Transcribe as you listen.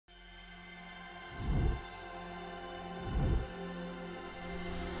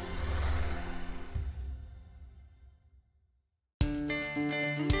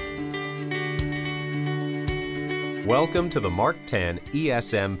Welcome to the Mark-10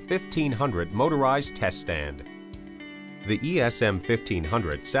 ESM1500 motorized test stand. The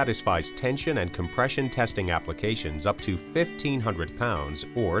ESM1500 satisfies tension and compression testing applications up to 1,500 pounds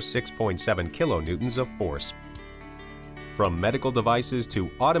or 6.7 kilonewtons of force. From medical devices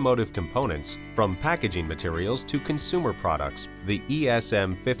to automotive components, from packaging materials to consumer products, the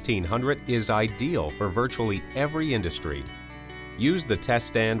ESM1500 is ideal for virtually every industry. Use the test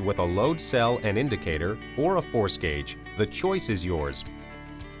stand with a load cell and indicator or a force gauge. The choice is yours.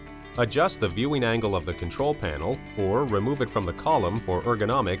 Adjust the viewing angle of the control panel or remove it from the column for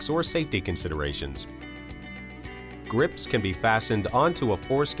ergonomics or safety considerations. Grips can be fastened onto a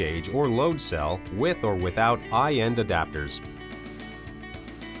force gauge or load cell with or without eye-end adapters.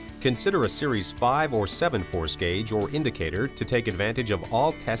 Consider a Series 5 or 7 force gauge or indicator to take advantage of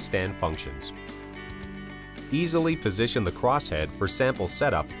all test stand functions. Easily position the crosshead for sample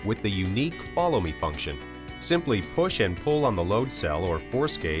setup with the unique Follow Me function. Simply push and pull on the load cell or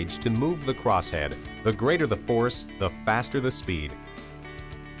force gauge to move the crosshead. The greater the force, the faster the speed.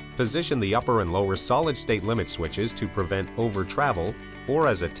 Position the upper and lower solid-state limit switches to prevent over-travel or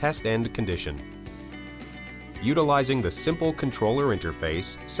as a test end condition. Utilizing the simple controller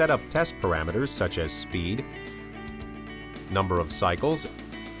interface, set up test parameters such as speed, number of cycles,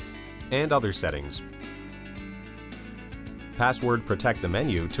 and other settings. Password protect the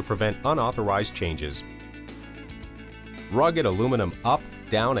menu to prevent unauthorized changes. Rugged aluminum up,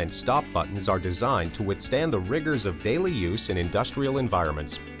 down, and stop buttons are designed to withstand the rigors of daily use in industrial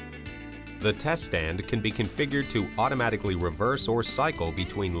environments. The test stand can be configured to automatically reverse or cycle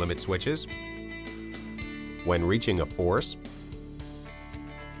between limit switches, when reaching a force,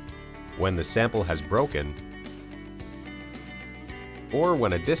 when the sample has broken, or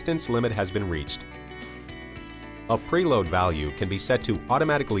when a distance limit has been reached. A preload value can be set to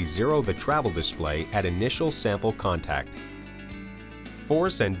automatically zero the travel display at initial sample contact.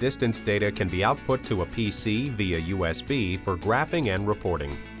 Force and distance data can be output to a PC via USB for graphing and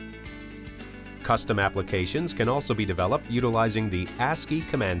reporting. Custom applications can also be developed utilizing the ASCII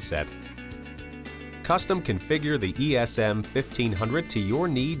command set. Custom configure the ESM1500 to your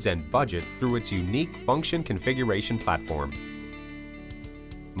needs and budget through its unique function configuration platform.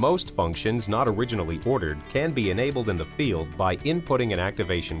 Most functions not originally ordered can be enabled in the field by inputting an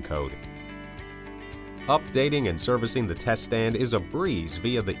activation code. Updating and servicing the test stand is a breeze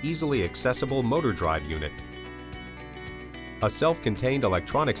via the easily accessible motor drive unit. A self-contained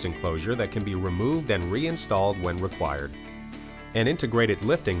electronics enclosure that can be removed and reinstalled when required. An integrated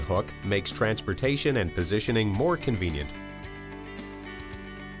lifting hook makes transportation and positioning more convenient.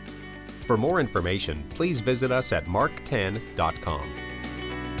 For more information, please visit us at mark10.com.